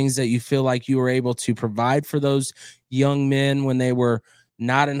some things that you feel like you were able to provide for those young men when they were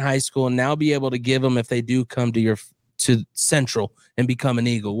not in high school and now be able to give them if they do come to Central and become an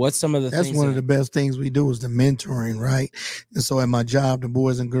Eagle? What's some of the things? That's one of the best things we do is the mentoring, right? And so at my job, the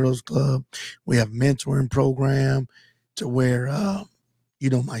Boys and Girls Club, we have mentoring program to where,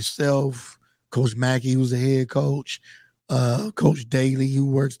 myself, Coach Mackey, who's the head coach, Coach Daly, who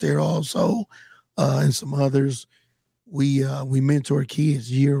works there also, and some others, we mentor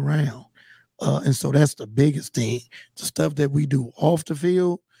kids year round. And so that's the biggest thing. The stuff that we do off the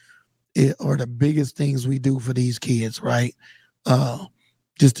field are the biggest things we do for these kids, right?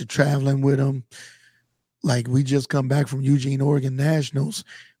 Just the traveling with them. Like we just come back from Eugene, Oregon Nationals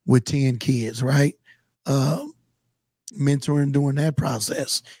with 10 kids, right? Mentoring during that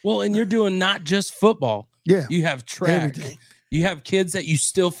process. Well, and you're doing not just football. Yeah. You have track. Everything. You have kids that you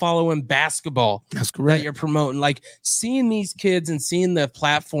still follow in basketball. That's correct. That you're promoting. Like seeing these kids and seeing the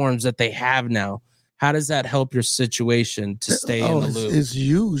platforms that they have now, how does that help your situation to stay in the loop? It's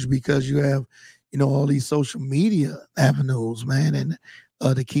huge because you have, all these social media avenues, man, and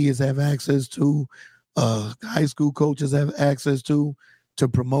the kids have access to, high school coaches have access to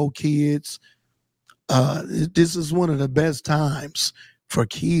promote kids. This is one of the best times for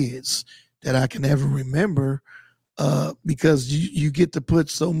kids that I can ever remember because you get to put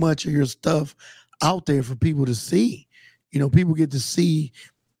so much of your stuff out there for people to see. People get to see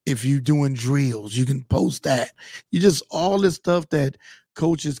if you're doing drills, you can post that. You just all this stuff that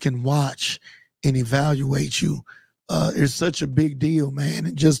coaches can watch and evaluate you. It's such a big deal, man.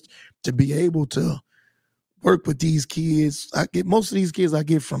 And just to be able to work with these kids, most of these kids I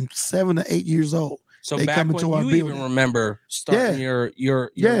get from 7 to 8 years old. So they back come when into our you building. even remember starting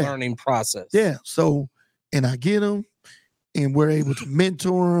your learning process. Yeah. So, and I get them and we're able to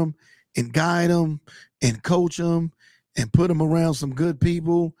mentor them and guide them and coach them and put them around some good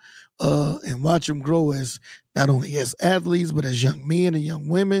people and watch them grow as not only as athletes, but as young men and young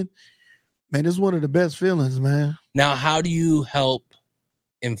women. Man, it's one of the best feelings, man. Now, how do you help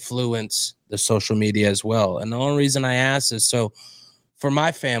influence the social media as well? And the only reason I ask is so for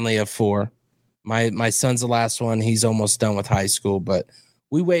my family of 4, my son's the last one. He's almost done with high school, but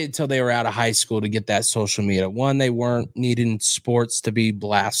we waited until they were out of high school to get that social media. 1, they weren't needing sports to be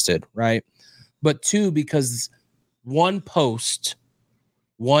blasted, right? But 2, because 1 post,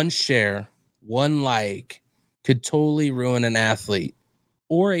 1 share, 1 like could totally ruin an athlete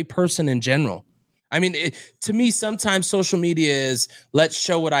or a person in general. I mean, to me, sometimes social media is let's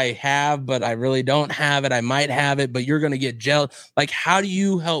show what I have, but I really don't have it. I might have it, but you're going to get jealous. Like, how do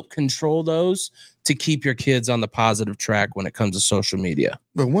you help control those to keep your kids on the positive track when it comes to social media?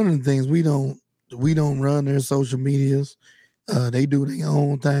 But one of the things we don't run their social medias. They do their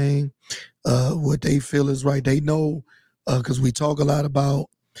own thing. What they feel is right. They know because we talk a lot about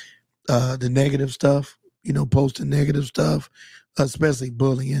the negative stuff. Posting negative stuff, especially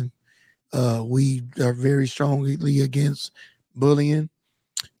bullying. We are very strongly against bullying.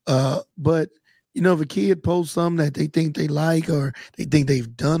 But if a kid posts something that they think they like or they think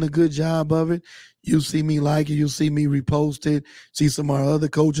they've done a good job of it, you'll see me like it. You'll see me repost it. See some of our other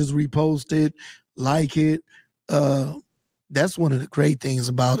coaches repost it, like it. That's one of the great things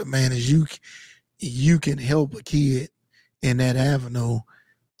about it, man, is you can help a kid in that avenue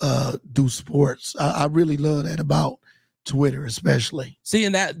do sports. I really love that about Twitter, especially. See,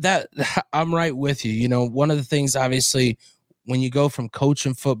 and that I'm right with you. One of the things, obviously, when you go from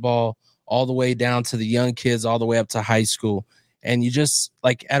coaching football all the way down to the young kids, all the way up to high school, and you just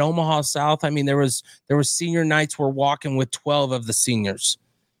like at Omaha South, I mean, there was senior nights we're walking with 12 of the seniors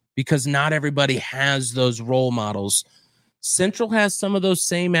because not everybody has those role models. Central has some of those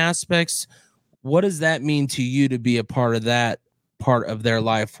same aspects. What does that mean to you to be a part of that part of their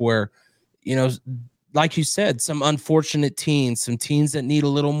life where, like you said, some unfortunate teens, some teens that need a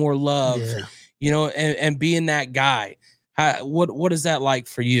little more love, and being that guy? What is that like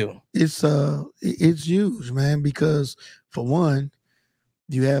for you? It's huge, man, because for one,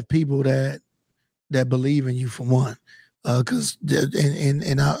 you have people that believe in you, for one. Because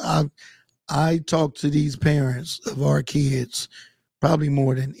I talk to these parents of our kids probably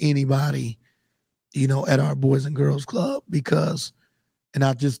more than anybody, at our Boys and Girls Club, and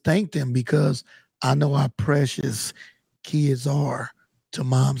I just thank them because I know how precious kids are to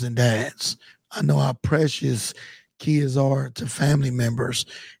moms and dads. I know how precious kids are to family members,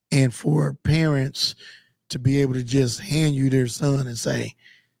 and for parents to be able to just hand you their son and say,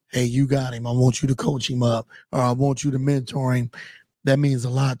 hey, you got him. I want you to coach him up, or I want you to mentor him. That means a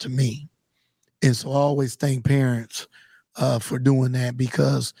lot to me. And so I always thank parents for doing that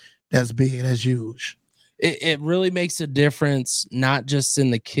because that's big, that's huge. It really makes a difference, not just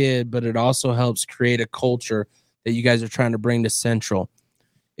in the kid, but it also helps create a culture that you guys are trying to bring to Central.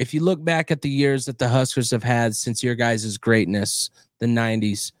 If you look back at the years that the Huskers have had since your guys' greatness, the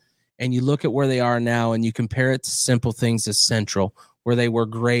 90s, and you look at where they are now and you compare it to simple things as Central, where they were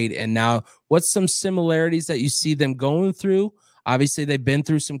great, and now what's some similarities that you see them going through? Obviously, they've been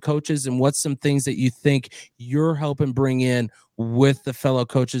through some coaches, and what's some things that you think you're helping bring in with the fellow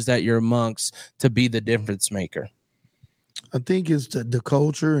coaches that you're amongst to be the difference maker? I think it's the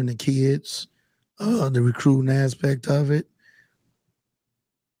culture and the kids, the recruiting aspect of it.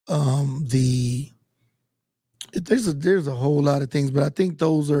 There's a whole lot of things, but I think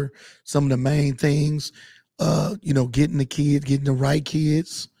those are some of the main things. Getting the kids, getting the right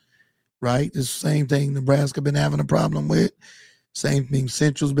kids, right? It's the same thing Nebraska been having a problem with. Same thing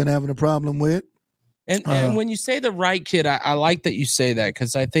Central's been having a problem with. And when you say the right kid, I like that you say that,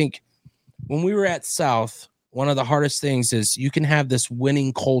 because I think when we were at South, one of the hardest things is you can have this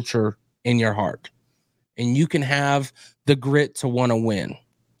winning culture in your heart, and you can have the grit to want to win.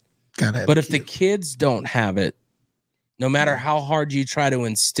 But if the kids don't have it, no matter how hard you try to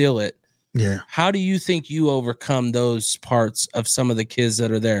instill it, how do you think you overcome those parts of some of the kids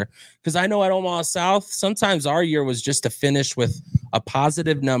that are there? Because I know at Omaha South, sometimes our year was just to finish with a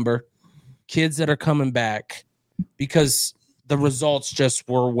positive number, kids that are coming back, because the results just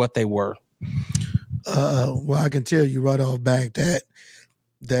were what they were. Well, I can tell you right off back that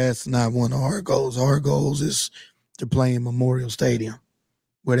that's not one of our goals. Our goals is to play in Memorial Stadium,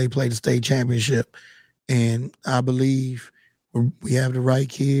 where they play the state championship. And I believe we have the right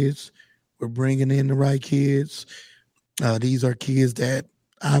kids. We're bringing in the right kids. These are kids that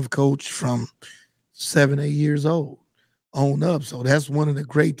I've coached from 7, 8 years old on up. So that's one of the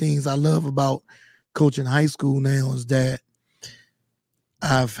great things I love about coaching high school now, is that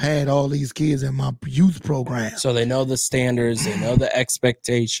I've had all these kids in my youth program. So they know the standards, they know the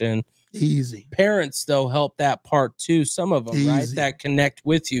expectation. Easy. Parents, though, help that part too. Some of them, right, that connect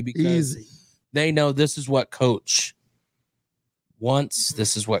with you because they know this is what coach wants,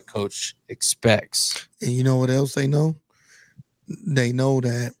 this is what coach expects. And you know what else they know? They know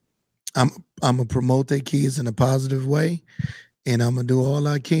that I'm gonna promote their kids in a positive way, and I'm gonna do all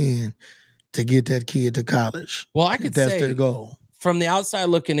I can to get that kid to college. Well, I could that's say their goal. From the outside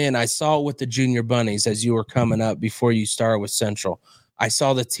looking in, I saw it with the junior bunnies as you were coming up before you started with Central. I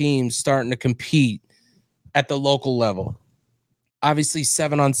saw the team starting to compete at the local level. Obviously,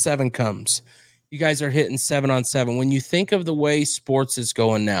 7-on-7 comes. You guys are hitting 7-on-7. When you think of the way sports is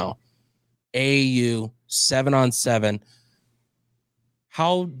going now, AAU, 7-on-7,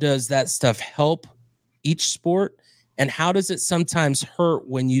 how does that stuff help each sport? And how does it sometimes hurt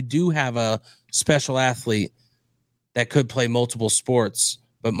when you do have a special athlete that could play multiple sports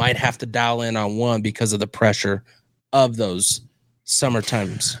but might have to dial in on one because of the pressure of those summer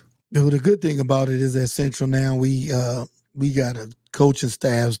times? Well, the good thing about it is at Central now we got a coaching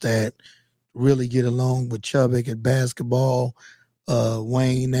staffs that really get along with Chubbuck at basketball,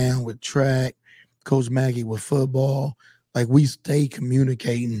 Wayne now with track. Coach Maggie with football. Like, we stay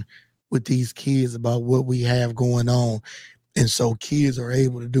communicating with these kids about what we have going on. And so kids are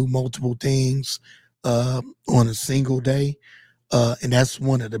able to do multiple things on a single day. And that's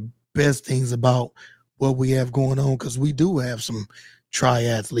one of the best things about what we have going on, because we do have some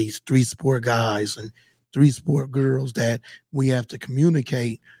triathletes, 3-sport guys and 3-sport girls that we have to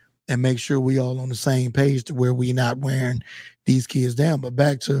communicate and make sure we all on the same page to where we not wearing these kids down. But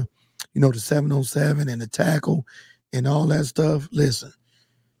back to, the 707 and the tackle and all that stuff. Listen,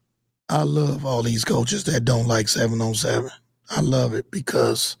 I love all these coaches that don't like 707. I love it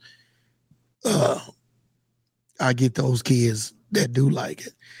because I get those kids that do like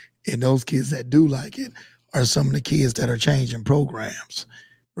it. And those kids that do like it are some of the kids that are changing programs,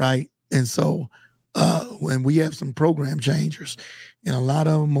 right? And so when we have some program changers, and a lot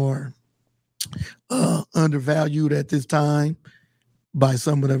of them are undervalued at this time by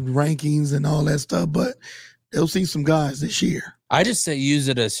some of the rankings and all that stuff, but they'll see some guys this year. I just say use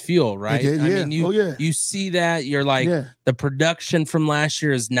it as fuel, right? Yeah, I mean, you see that, you're like, the production from last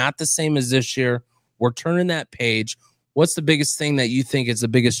year is not the same as this year. We're turning that page. What's the biggest thing that you think is the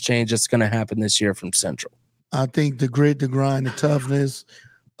biggest change that's going to happen this year from Central? I think the grit, the grind, the toughness,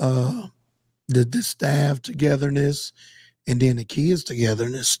 the staff togetherness, and then the kids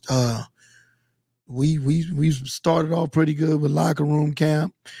togetherness. We started off pretty good with locker room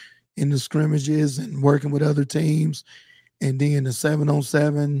camp in the scrimmages and working with other teams. And then the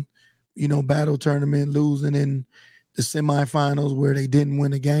 7-on-7, battle tournament, losing in the semifinals where they didn't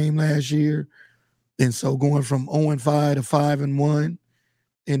win a game last year. And so going from 0-5 to 5-1,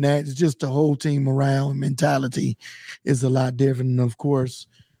 and that's just the whole team morale and mentality is a lot different. And of course,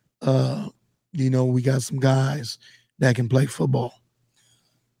 we got some guys that can play football.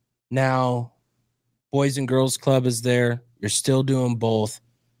 Now, Boys and Girls Club is there. You're still doing both.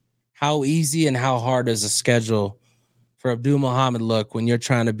 How easy and how hard is the schedule for Abdul Muhammad look when you're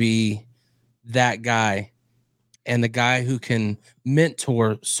trying to be that guy and the guy who can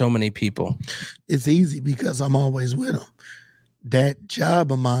mentor so many people? It's easy because I'm always with them. That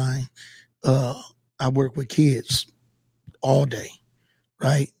job of mine, I work with kids all day,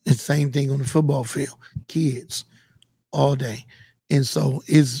 right? The same thing on the football field, kids all day. And so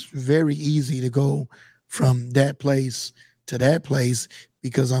it's very easy to go from that place to that place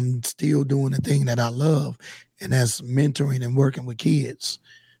because I'm still doing the thing that I love, and that's mentoring and working with kids,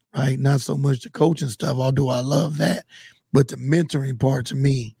 right? Not so much the coaching stuff, although I love that, but the mentoring part to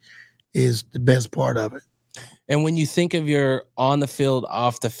me is the best part of it. And when you think of your on the field,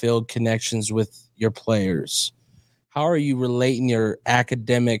 off the field connections with your players, how are you relating your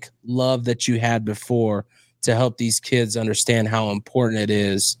academic love that you had before to help these kids understand how important it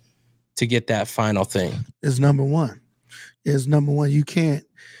is to get that final thing? It's number one. You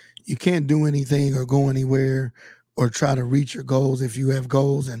can't do anything or go anywhere or try to reach your goals if you have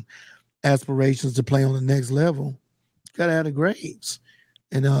goals and aspirations to play on the next level. You got to have the grades.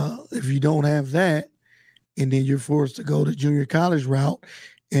 And if you don't have that, and then you're forced to go the junior college route,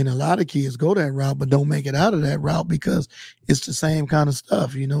 and a lot of kids go that route but don't make it out of that route because it's the same kind of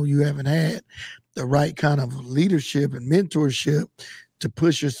stuff. You haven't had the right kind of leadership and mentorship to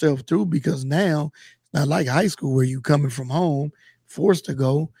push yourself through, because now it's not like high school where you coming from home, forced to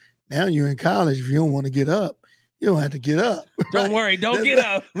go. Now you're in college. If you don't want to get up, you don't have to get up. Don't worry. Don't get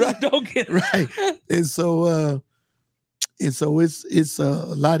up. Right. Don't get up. Right. And so it's a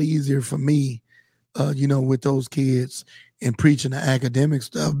lot easier for me, with those kids and preaching the academic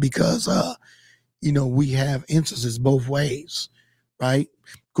stuff because, we have instances both ways, right?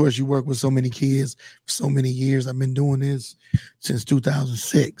 Of course, you work with so many kids for so many years. I've been doing this since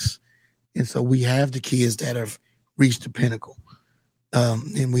 2006. And so we have the kids that have reached the pinnacle.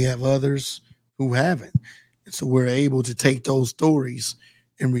 And we have others who haven't. And so we're able to take those stories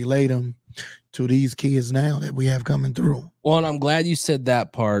and relate them to these kids now that we have coming through. Well, and I'm glad you said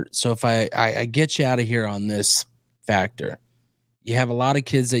that part. So if I get you out of here on this factor, you have a lot of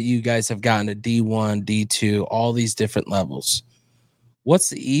kids that you guys have gotten to D1, D2, all these different levels. What's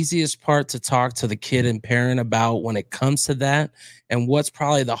the easiest part to talk to the kid and parent about when it comes to that? And what's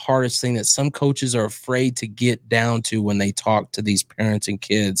probably the hardest thing that some coaches are afraid to get down to when they talk to these parents and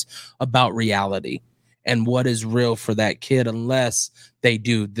kids about reality and what is real for that kid unless they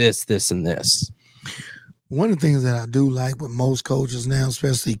do this, this, and this? One of the things that I do like with most coaches now,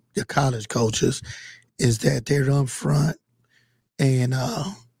 especially the college coaches, is that they're upfront and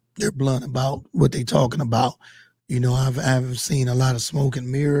they're blunt about what they're talking about. I've seen a lot of smoke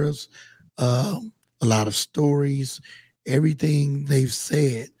and mirrors, a lot of stories. Everything they've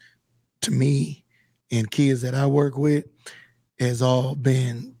said to me and kids that I work with has all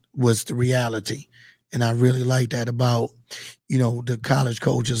been was the reality. And I really like that about, the college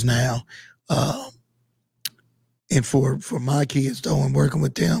coaches now. And for my kids, though, and working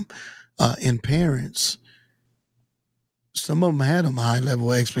with them and parents, some of them had them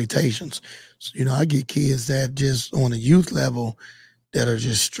high-level expectations. So, I get kids that just on a youth level that are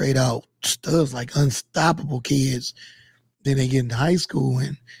just straight out studs, like unstoppable kids. Then they get in high school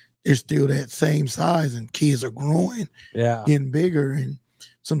and they're still that same size, and kids are growing, getting bigger. And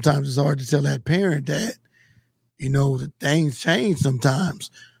sometimes it's hard to tell that parent that, that things change sometimes.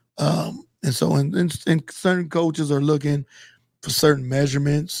 And so and certain coaches are looking for certain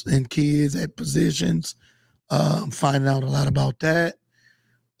measurements in kids at positions, finding out a lot about that.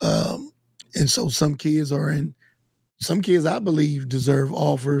 And so some kids I believe deserve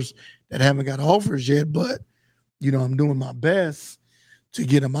offers that haven't got offers yet, but, I'm doing my best to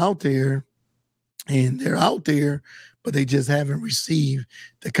get them out there, and they're out there, but they just haven't received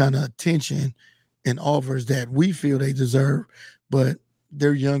the kind of attention and offers that we feel they deserve. But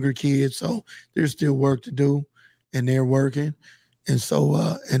they're younger kids, so there's still work to do, and they're working. And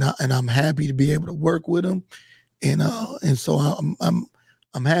so, and I'm happy to be able to work with them, and so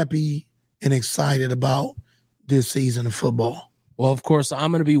I'm happy and excited about this season of football. Well, of course,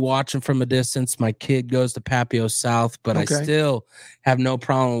 I'm going to be watching from a distance. My kid goes to Papio South, but I still have no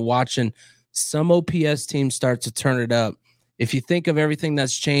problem watching some OPS teams start to turn it up. If you think of everything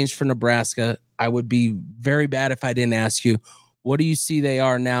that's changed for Nebraska, I would be very bad if I didn't ask you, what do you see they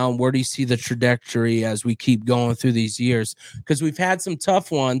are now, and where do you see the trajectory as we keep going through these years? Because we've had some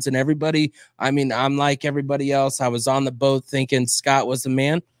tough ones, and everybody, I'm like everybody else. I was on the boat thinking Scott was the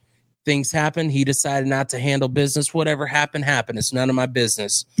man. Things happen. He decided not to handle business. Whatever happened. It's none of my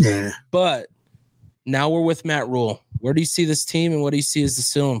business. Yeah. But now we're with Matt Rule. Where do you see this team, and what do you see as the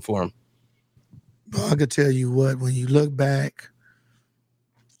ceiling for him? Well, I could tell you what, when you look back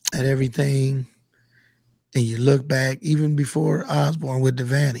at everything, and you look back even before Osborne with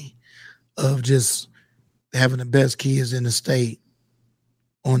Devaney, of just having the best kids in the state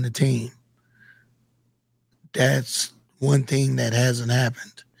on the team, that's one thing that hasn't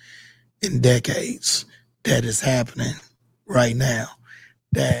happened in decades that is happening right now,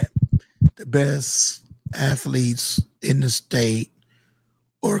 that the best athletes in the state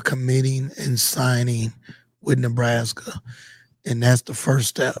are committing and signing with Nebraska. And that's the first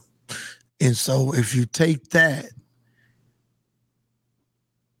step. And so if you take that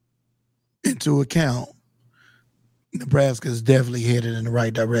into account, Nebraska is definitely headed in the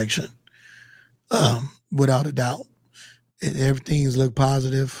right direction, without a doubt. And everything's looked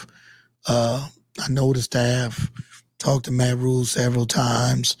positive. I know the staff, talked to Matt Rule several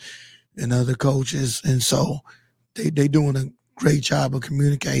times, and other coaches, and so they doing a great job of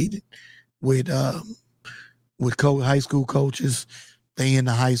communicating with high school coaches. They in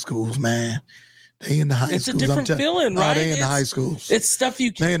the high schools, man. They in the high schools. It's a different feeling, right? They in the high schools. It's stuff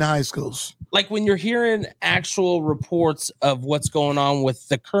you can. They in the high schools. Like when you're hearing actual reports of what's going on with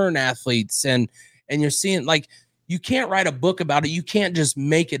the current athletes, and you're seeing, like, you can't write a book about it. You can't just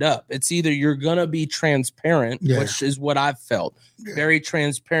make it up. It's either you're going to be transparent, which is what I've felt. Very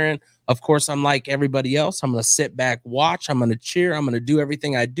transparent. Of course, I'm like everybody else. I'm going to sit back, watch. I'm going to cheer. I'm going to do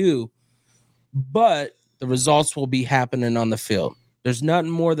everything I do. But the results will be happening on the field. There's nothing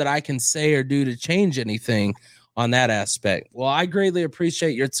more that I can say or do to change anything on that aspect. Well, I greatly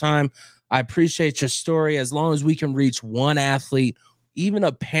appreciate your time. I appreciate your story. As long as we can reach one athlete, even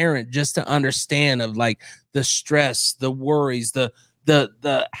a parent, just to understand of like the stress, the worries, the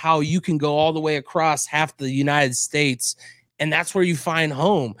how you can go all the way across half the United States, and that's where you find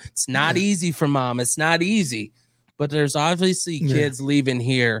home. It's not easy for mom. It's not easy, but there's obviously kids leaving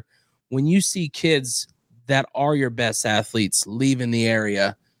here. When you see kids that are your best athletes leaving the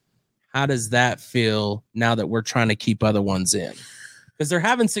area, how does that feel now that we're trying to keep other ones in? Because they're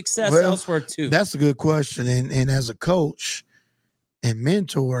having success elsewhere too. That's a good question. And as a coach and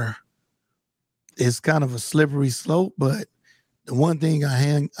mentor, it's kind of a slippery slope, but the one thing I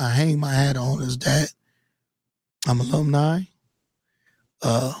hang my hat on is that I'm alumni.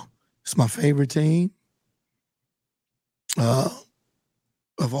 It's my favorite team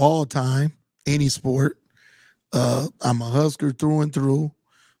of all time, any sport. I'm a Husker through and through,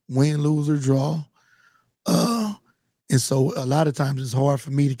 win, lose, or draw. And so a lot of times it's hard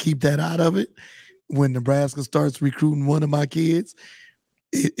for me to keep that out of it. When Nebraska starts recruiting one of my kids,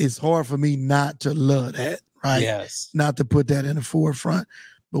 it's hard for me not to love that, right? Yes. Not to put that in the forefront.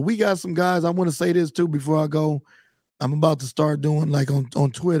 But we got some guys, I want to say this too before I go. I'm about to start doing, like,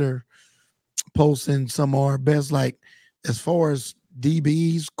 on Twitter, posting some of our best, like, as far as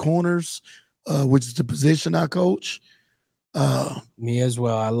DBs, corners, which is the position I coach. Me as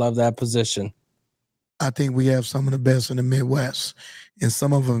well. I love that position. I think we have some of the best in the Midwest, and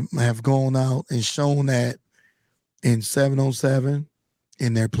some of them have gone out and shown that in 7-on-7,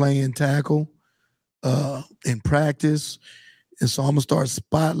 and they're playing tackle in practice. And so I'm gonna start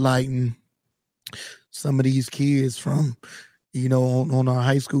spotlighting some of these kids from, on our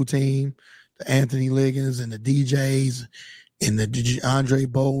high school team, the Anthony Liggins and the DJs and the Andre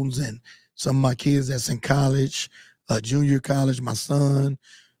Bowens and some of my kids that's in college, junior college, my son,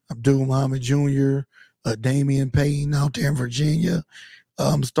 Abdul Muhammad Jr., Damian Payne out there in Virginia.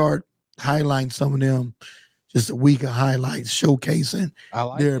 Start highlighting some of them, just a week of highlights, showcasing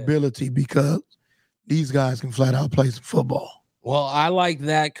their ability, because these guys can flat out play some football. Well, I like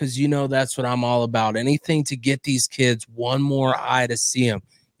that because, that's what I'm all about. Anything to get these kids one more eye to see them.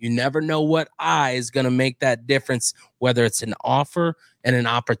 You never know what eye is going to make that difference, whether it's an offer and an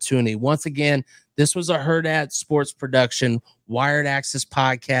opportunity. Once again, this was a Herd at Sports production, Wired Access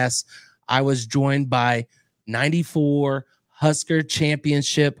podcast. I was joined by 94 Husker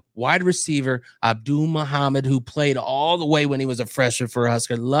championship wide receiver Abdul Muhammad, who played all the way when he was a freshman for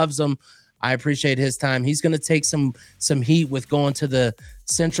Husker. Loves him. I appreciate his time. He's going to take some heat with going to the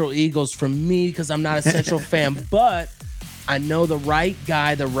Central Eagles from me because I'm not a Central fan, but I know the right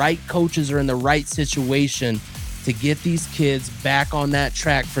guy, the right coaches are in the right situation to get these kids back on that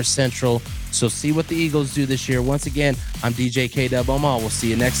track for Central. So see what the Eagles do this year. Once again, I'm DJ K-Dub Omaha. We'll see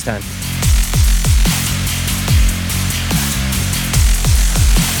you next time.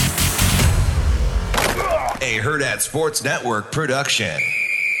 A Herd at Sports Network production.